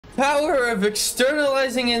Power of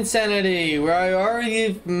externalizing insanity, where I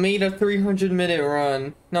already made a 300-minute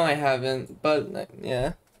run. No, I haven't, but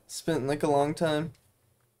yeah, spent like a long time.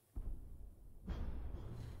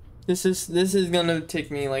 This is gonna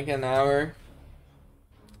take me like an hour.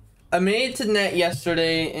 I made it to net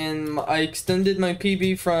yesterday, and I extended my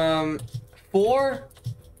PB from 4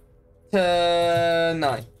 to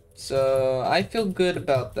 9, so I feel good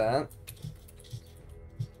about that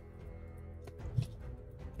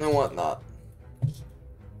and whatnot.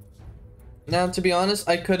 Now, to be honest,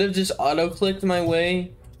 I could have just auto-clicked my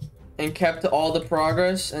way and kept all the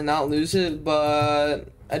progress and not lose it, but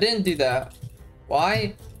I didn't do that.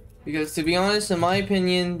 Why? Because, to be honest, in my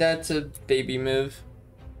opinion, that's a baby move.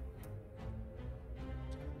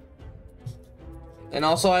 And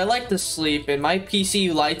also, I like to sleep, and my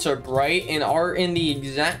PC lights are bright and are in the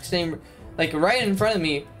exact same, like right in front of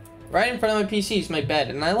me. Right in front of my PC is my bed,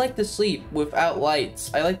 and I like to sleep without lights.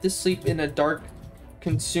 I like to sleep in a dark,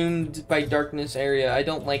 consumed by darkness area. I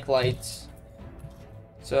don't like lights.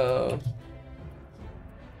 So,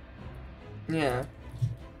 yeah.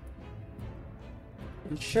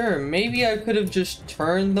 And sure, maybe I could have just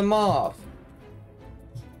turned them off.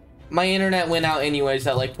 My internet went out anyways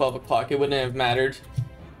at like 12 o'clock. It wouldn't have mattered.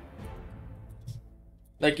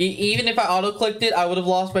 Like, even if I auto-clicked it, I would have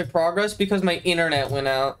lost my progress because my internet went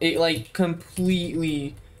out. It, like,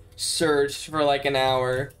 completely surged for, like, an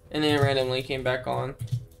hour. And then it randomly came back on.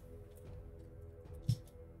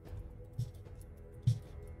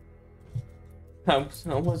 I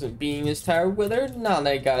wasn't being as tired with her. Now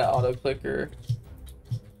that I got an auto-clicker.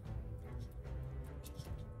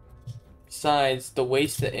 Besides, to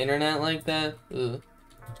waste the internet like that? Ugh.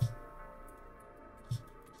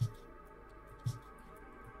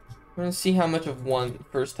 I'm gonna see how much of one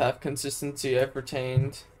first half consistency I've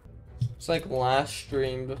retained. It's like last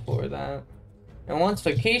stream before that. And once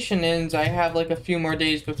vacation ends, I have like a few more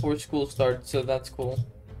days before school starts, so that's cool.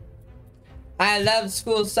 I love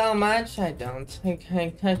school so much. I don't.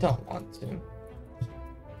 I don't want to.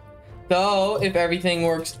 Though, if everything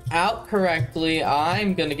works out correctly,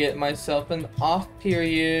 I'm gonna get myself an off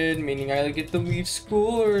period, meaning I get to leave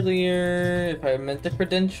school earlier if I meant the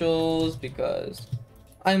credentials, because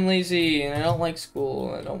I'm lazy and I don't like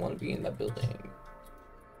school and I don't want to be in that building.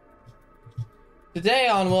 Today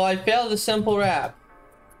on will I fail the simple rap?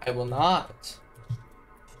 I will not.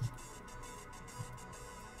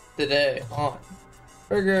 Today on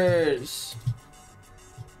burgers.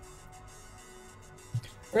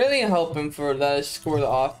 Really hoping for that I score the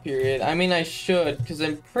off period. I mean, I should, because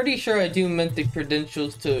I'm pretty sure I do mint the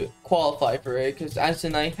credentials to qualify for it, because as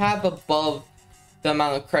in I have above the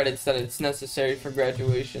amount of credits that it's necessary for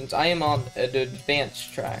graduations. I am on an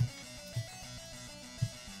advanced track.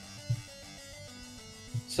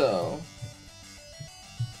 So,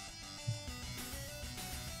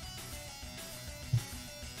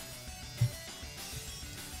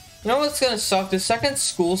 you know what's gonna suck? The second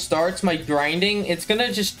school starts, my grinding, it's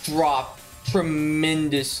gonna just drop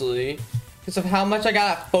tremendously because of how much I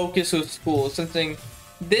gotta focus with school. Something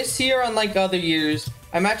this year, unlike other years,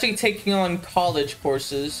 I'm actually taking on college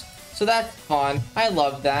courses, so that's fun. I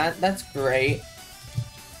love that. That's great.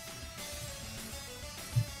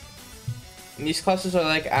 And these classes are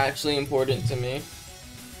like actually important to me.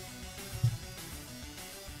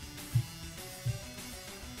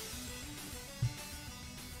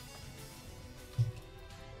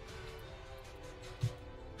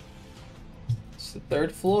 It's the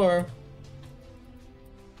 3rd floor.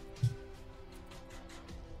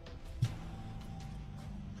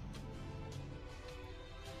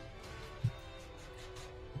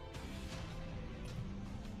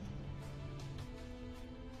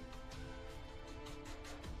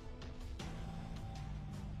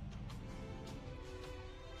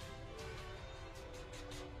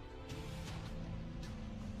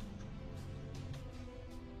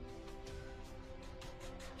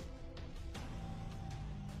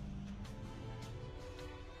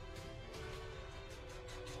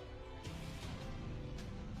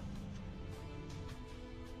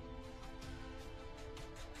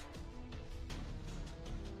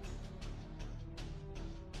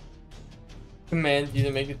 Command you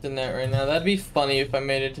to make it to net right now. That'd be funny if I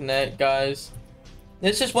made it to net, guys.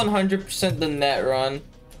 This is 100% the net run.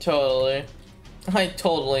 Totally. I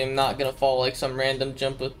totally am not gonna fall like some random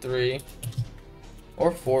jump of 3.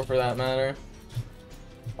 Or 4 for that matter.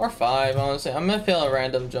 Or 5, honestly. I'm gonna fail a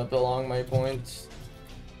random jump along my points.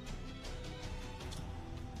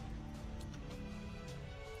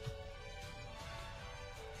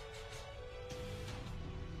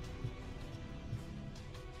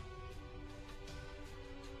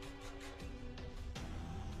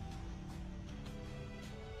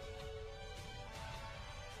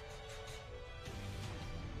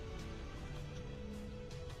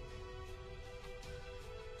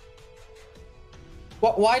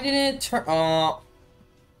 Why didn't it turn?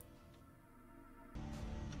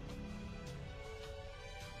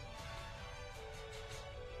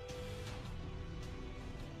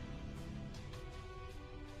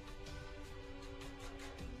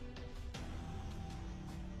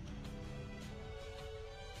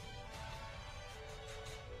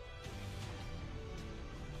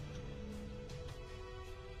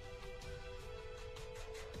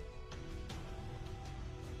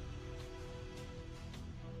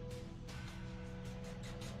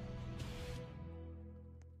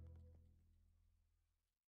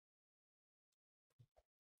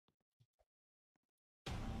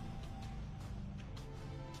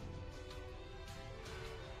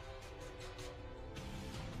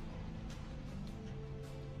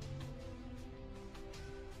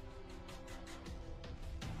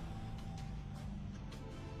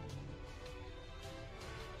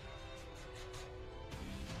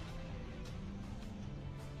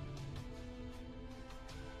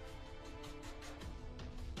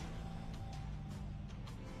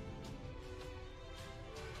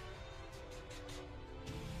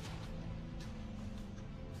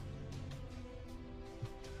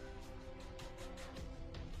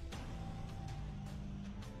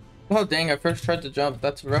 Oh dang, I first tried to jump.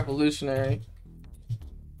 That's revolutionary.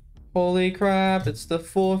 Holy crap, it's the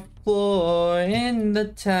 4th floor in the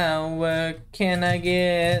tower. Can I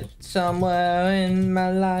get somewhere in my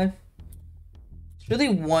life? It's really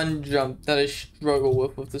one jump that I struggle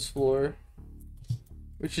with this floor.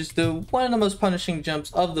 Which is one of the most punishing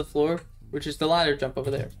jumps of the floor, which is the ladder jump over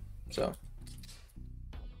there. So,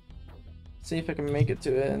 see if I can make it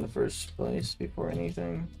to it in the first place before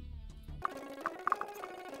anything.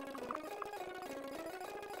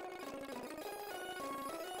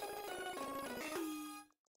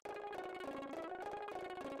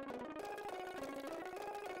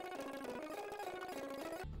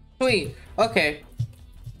 Sweet. Okay.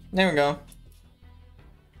 There we go.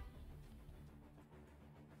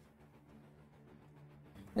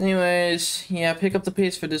 Anyways, yeah, pick up the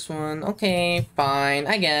pace for this one. Okay, fine.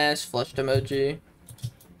 I guess. Flushed emoji.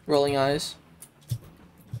 Rolling eyes.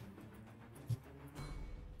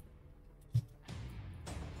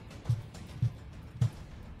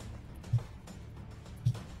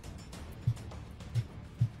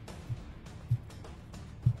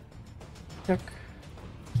 Check.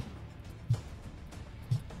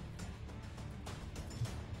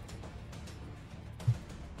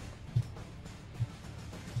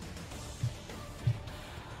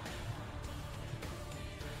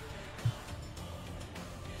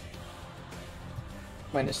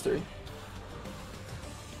 -3.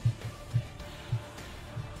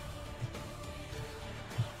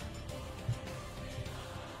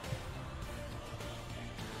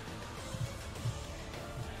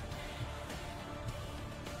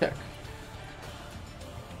 Check.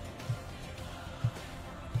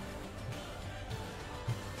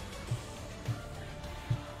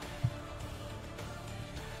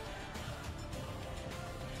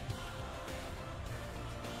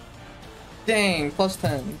 Dang,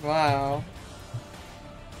 +10. Wow.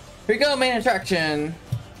 Here we go, main attraction.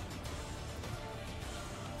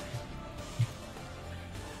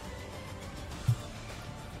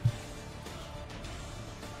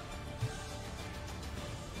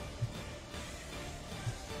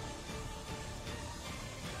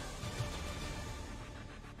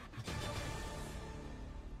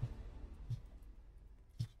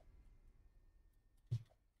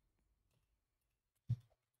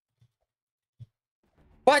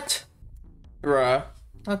 What? Bruh.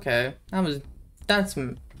 Okay. That's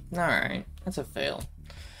alright. That's a fail.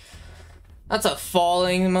 That's a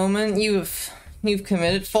falling moment. You've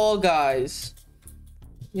committed Fall Guys.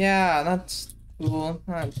 Yeah, that's cool.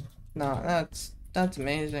 That's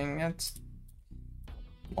amazing. That's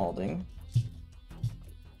molding.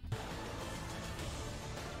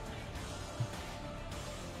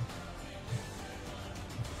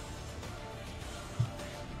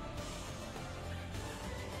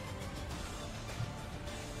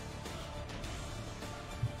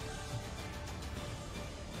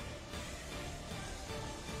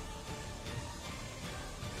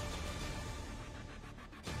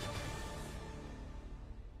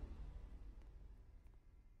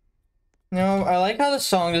 No, I like how the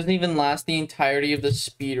song doesn't even last the entirety of the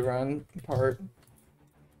speedrun part.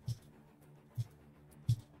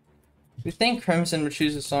 You'd think Crimson would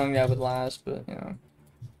choose a song that would last, but you know.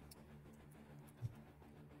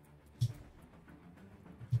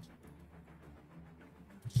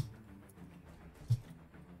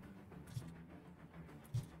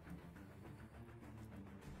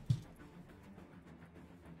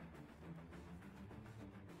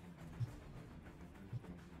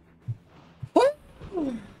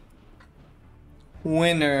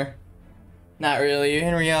 Winner. Not really.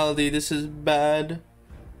 In reality, this is bad.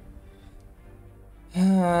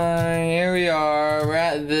 Here we are. We're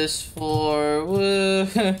at this floor. Woo.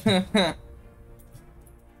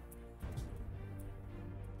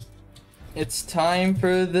 It's time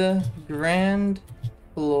for the grand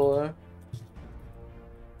floor.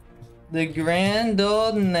 The grand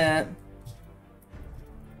old net.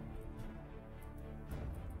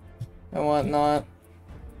 And whatnot.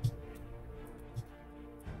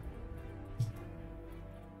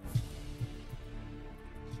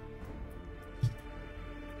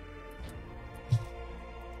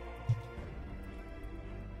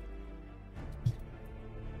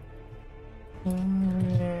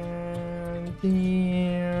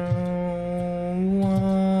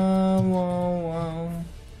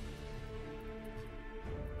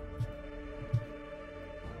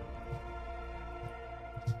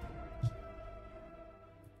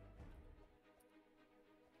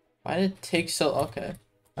 Why did it take so? Okay,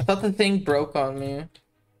 I thought the thing broke on me. I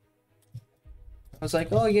was like,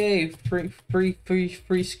 oh yay, free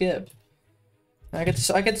skip. I get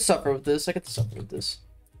to suffer with this. I get to suffer with this.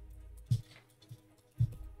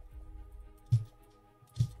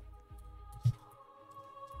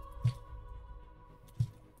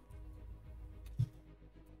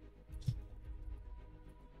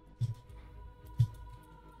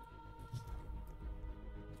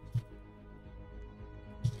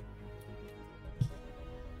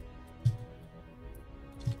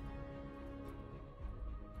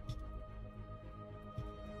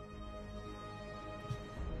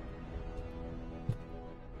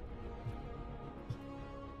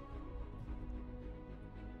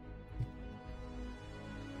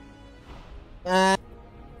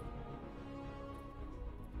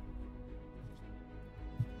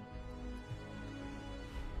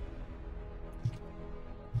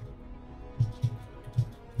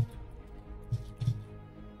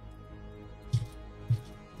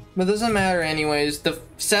 But it doesn't matter anyways. The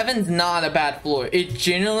 7's not a bad floor. It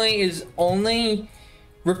generally is only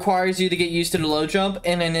requires you to get used to the low jump,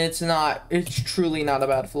 and then it's truly not a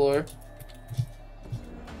bad floor.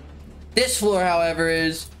 This floor, however,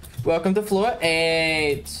 is welcome to floor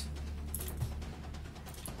 8.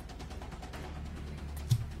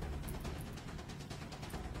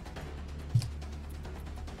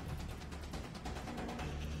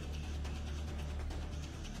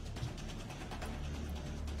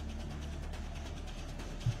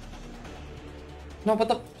 No, but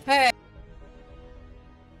the hey,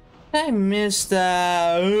 I missed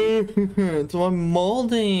that. It's my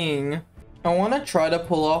molding. I want to try to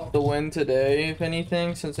pull off the win today, if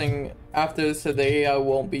anything, since after today I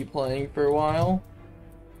won't be playing for a while.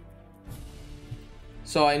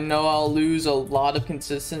 So I know I'll lose a lot of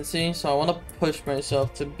consistency, so I want to push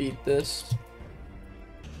myself to beat this.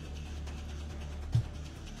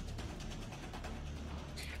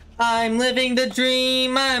 I'm living the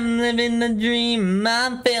dream, I'm living the dream,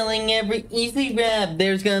 I'm failing every easy rap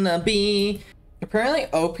there's gonna be. Apparently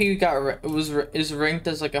OP is ranked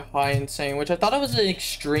as like a high insane, which I thought it was an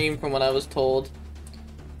extreme from what I was told.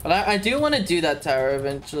 But I do want to do that tower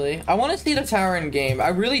eventually. I want to see the tower in game. I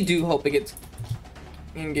really do hope it gets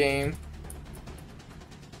in game.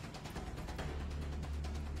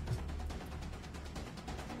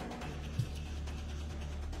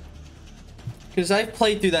 Because I've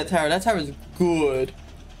played through that tower. That tower is good.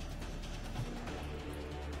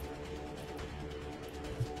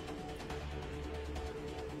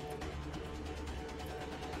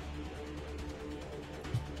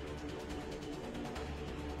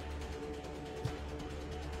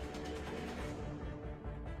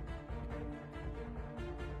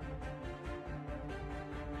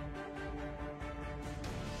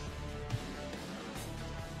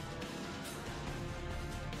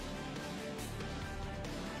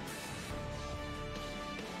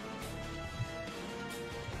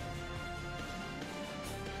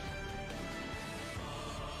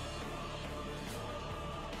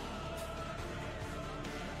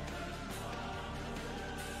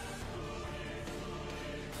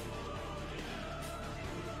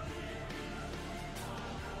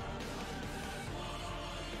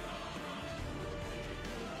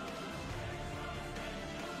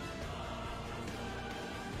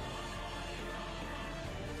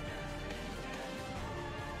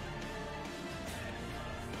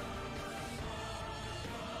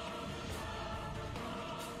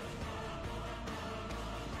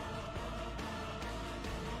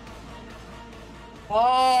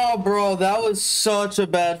 Oh, bro, that was such a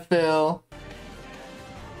bad fail.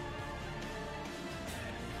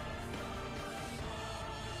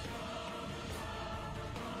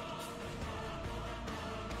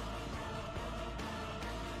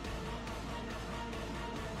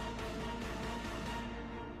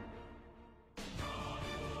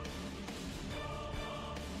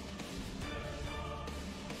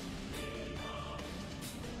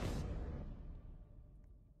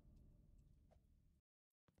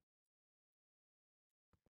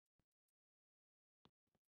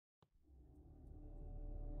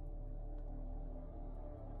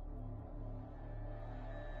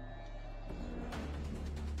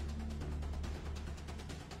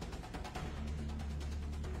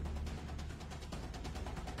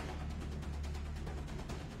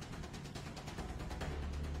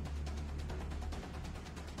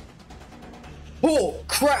 Oh,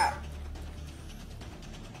 crap!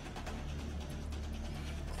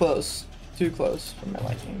 Close. Too close for my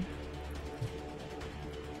liking.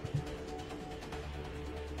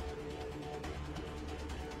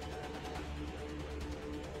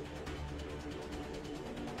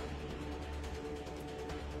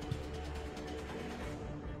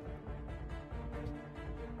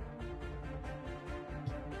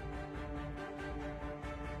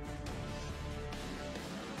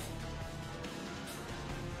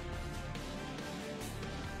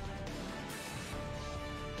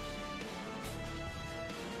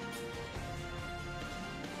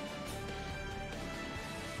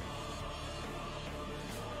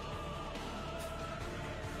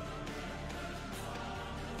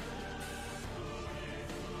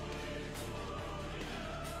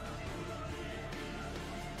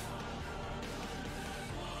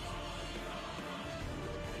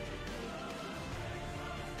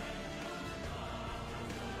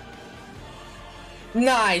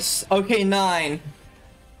 Nice. Okay, 9.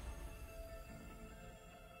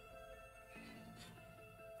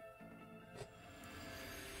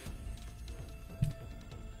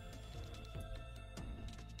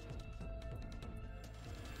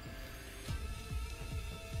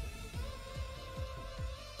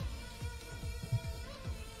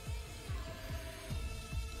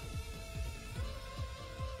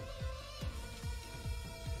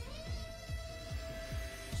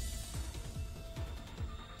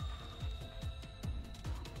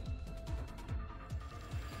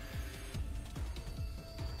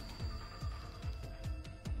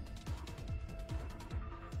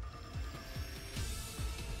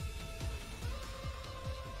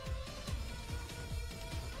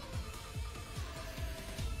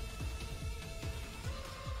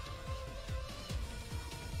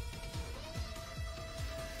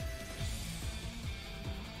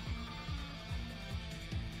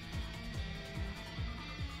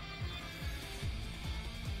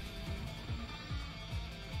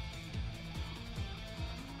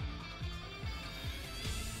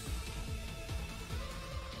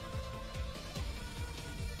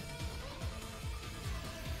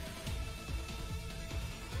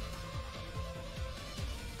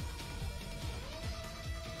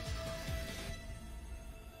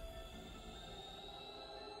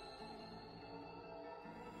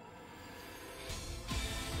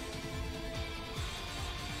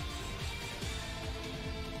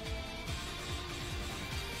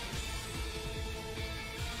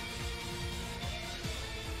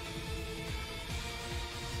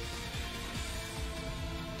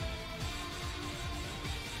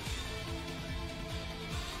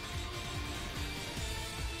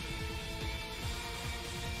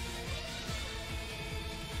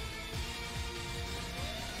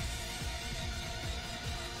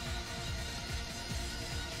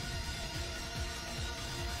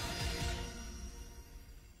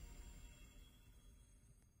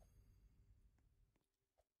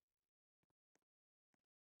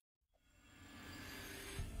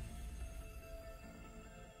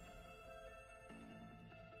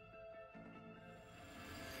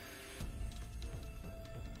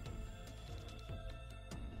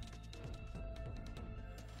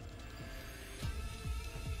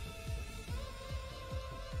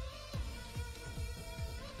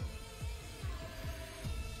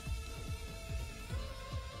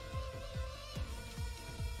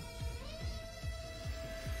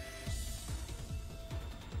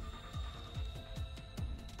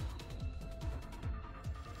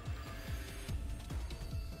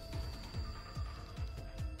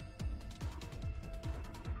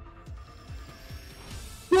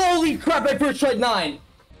 Holy crap, I first tried 9.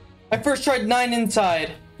 I first tried 9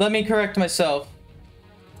 inside. Let me correct myself.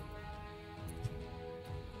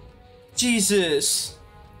 Jesus.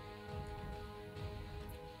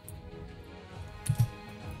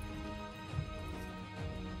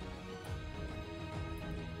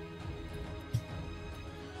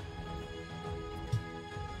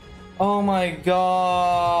 Oh my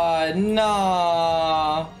god,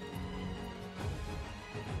 nah.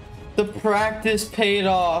 The practice paid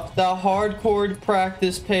off. The hardcore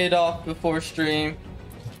practice paid off before stream.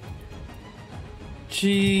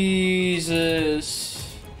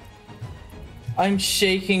 Jesus. I'm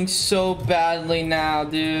shaking so badly now,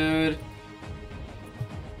 dude.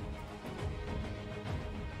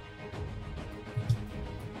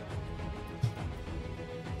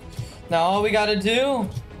 Now all we gotta do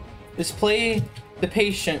is play the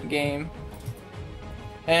patient game.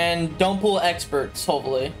 And don't pull experts,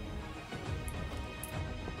 hopefully.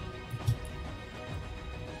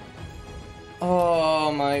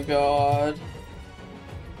 Oh my god.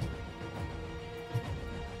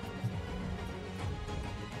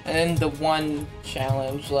 And then the one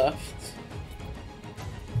challenge left.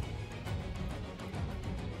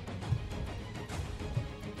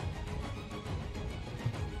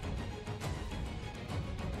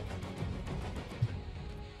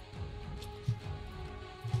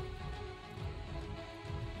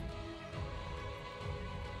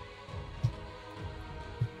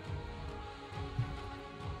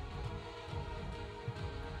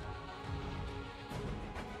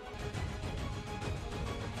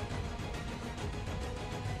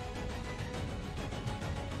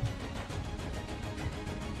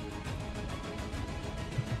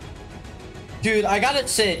 Dude, I gotta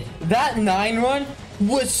say, that 9 run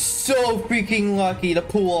was so freaking lucky to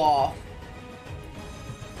pull off.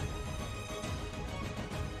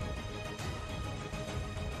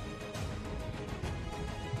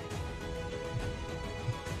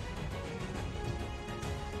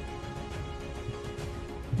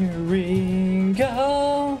 Here we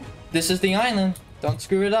go. This is the island. Don't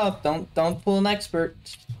screw it up. Don't pull an expert.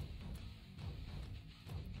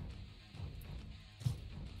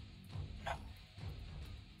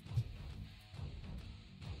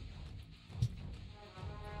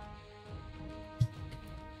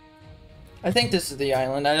 I think this is the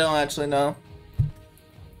island. I don't actually know.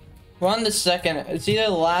 We're on the second. It's either the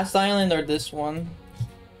last island or this one.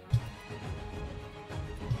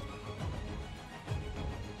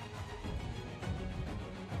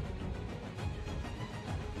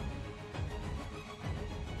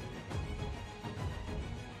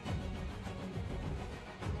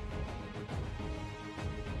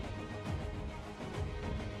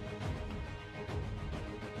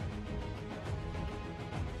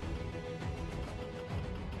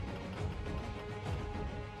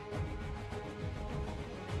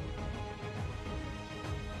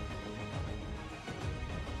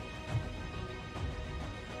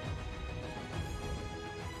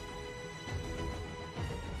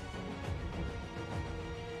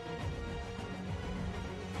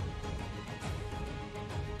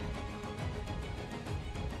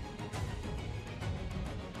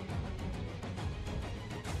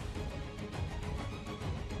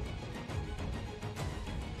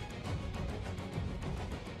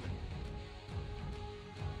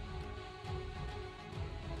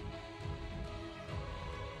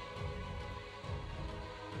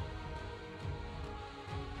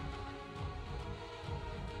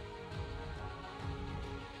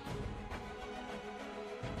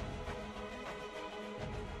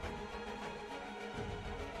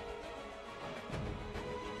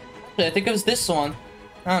 I think it was this one.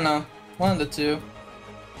 I don't know. One of the two.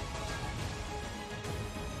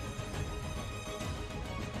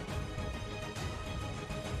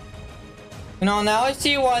 You know, now I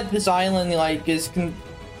see why this island, like,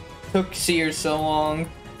 took Seer so long.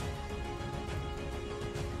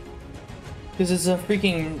 Because it's a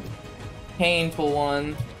freaking painful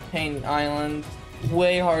one. Pain Island.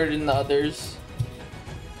 Way harder than the others.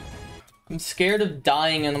 I'm scared of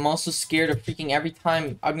dying, and I'm also scared of freaking every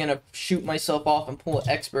time I'm gonna shoot myself off and pull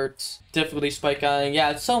experts. Difficulty spike on.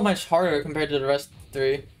 Yeah, it's so much harder compared to the rest of the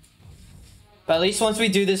 3. But at least once we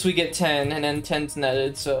do this, we get 10, and then 10's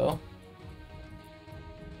netted, so.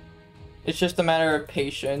 It's just a matter of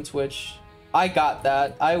patience, which I got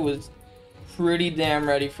that. I was pretty damn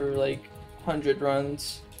ready for like 100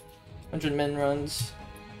 runs. 100 min runs.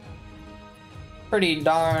 Pretty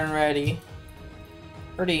darn ready.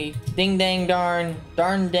 Pretty ding dang darn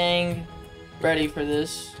dang ready for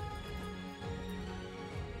this.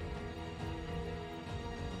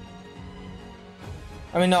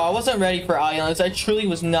 I mean, no, I wasn't ready for islands. I truly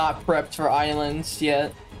was not prepped for islands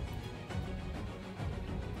yet.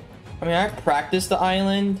 I mean, I practiced the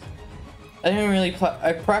island. I didn't really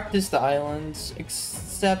I practiced the islands,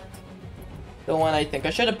 except the one I think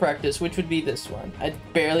I should have practiced, which would be this one. I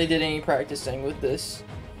barely did any practicing with this.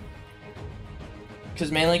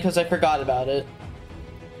 Mainly because I forgot about it.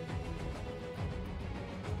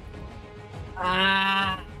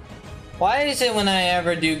 Why is it when I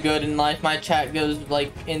ever do good in life, my chat goes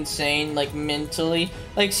like insane, like mentally?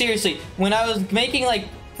 Like seriously, when I was making like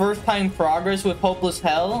first time progress with Hopeless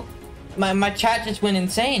Hell, my chat just went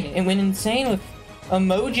insane. It went insane with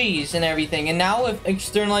emojis and everything. And now with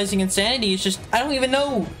Externalizing Insanity, it's just, I don't even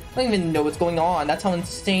know what's going on. That's how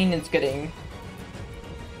insane it's getting.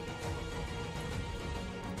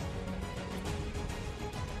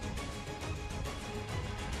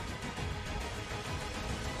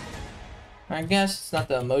 I guess it's not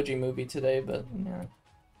the emoji movie today, but yeah.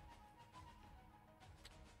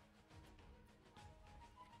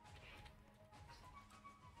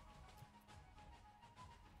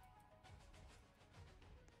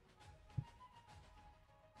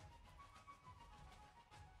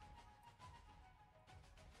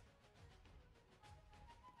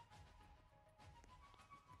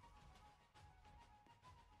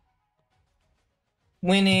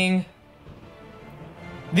 Winning.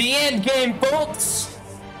 The end game, folks!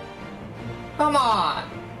 Come on!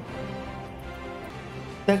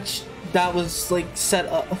 That was like set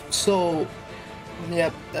up so...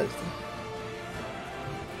 Yep, that's...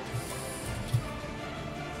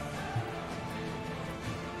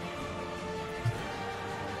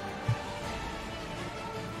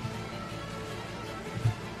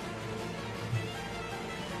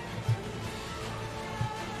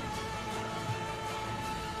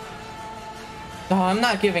 Oh, I'm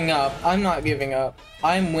not giving up. I'm not giving up.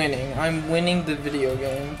 I'm winning. I'm winning the video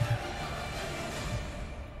game.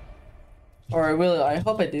 Or I will. I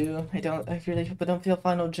hope I do. I really hope I don't feel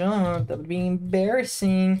final jump. That would be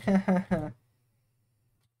embarrassing.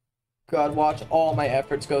 God, watch all my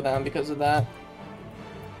efforts go down because of that.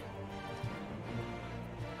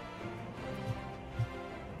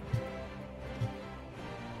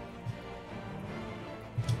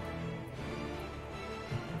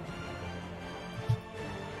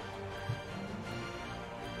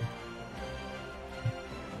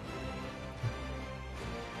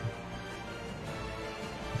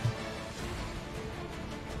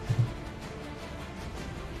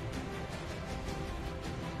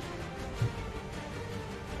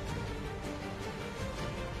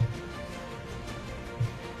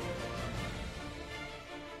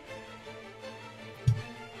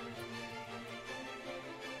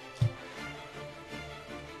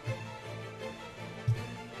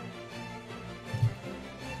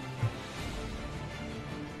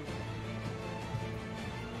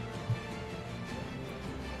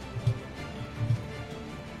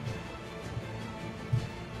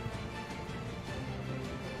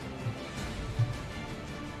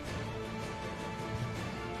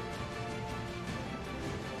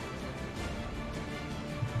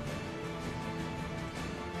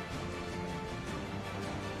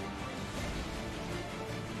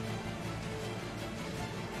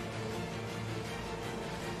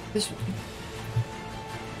 This...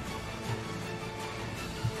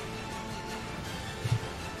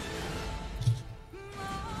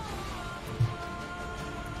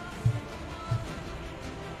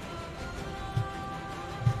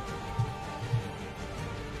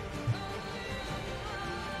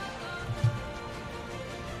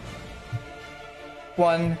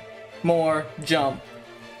 One more jump.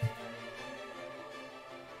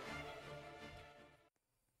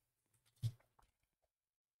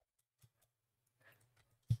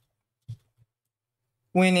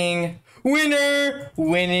 Winning. Winner.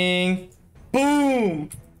 Winning. Boom.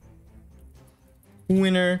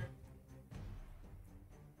 Winner.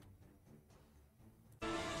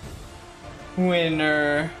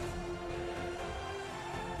 Winner.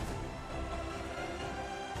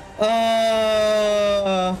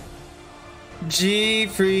 G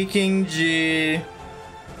freaking G.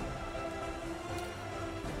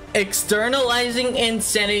 Externalizing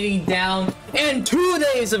insanity down in 2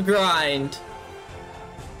 days of grind.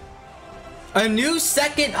 A new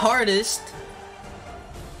second hardest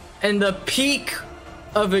and the peak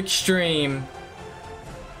of extreme.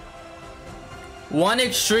 One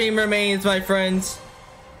extreme remains, my friends.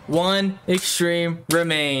 One extreme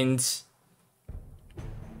remains.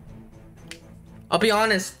 I'll be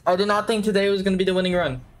honest, I did not think today was going to be the winning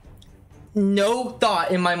run. No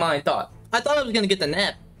thought in my mind I thought I was going to get the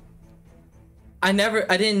net. I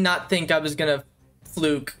did not think I was going to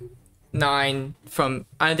fluke 9 from,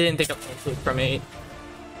 I didn't think I was going to fluke from 8.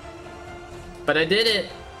 But I did it.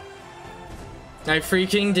 I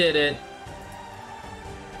freaking did it.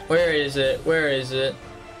 Where is it? Where is it?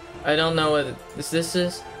 I don't know what this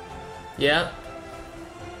is. Yeah.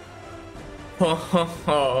 Ho ho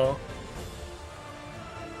ho.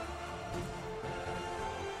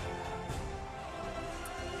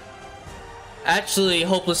 Actually,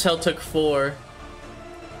 Hopeless Hell took 4.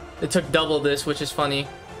 It took double this, which is funny.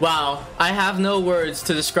 Wow, I have no words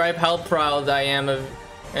to describe how proud I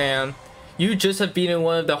am. You just have beaten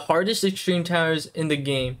one of the hardest extreme towers in the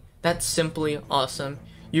game. That's simply awesome.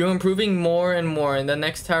 You're improving more and more, and the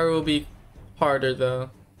next tower will be harder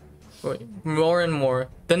though. Wait, more and more.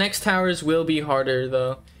 The next towers will be harder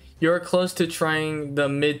though. You're close to trying the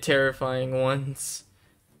mid-terrifying ones.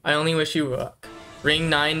 I only wish you luck.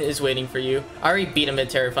 Ring 9 is waiting for you. I already beat a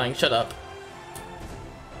mid-terrifying, shut up.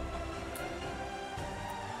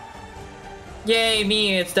 Yay,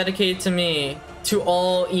 me, it's dedicated to me. To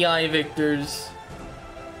all EI victors.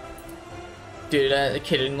 Dude, the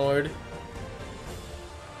Kidding Lord.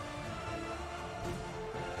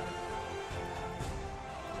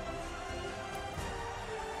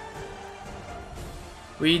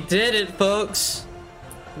 We did it, folks.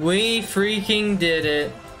 We freaking did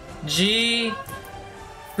it. G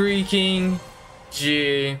freaking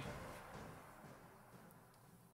G.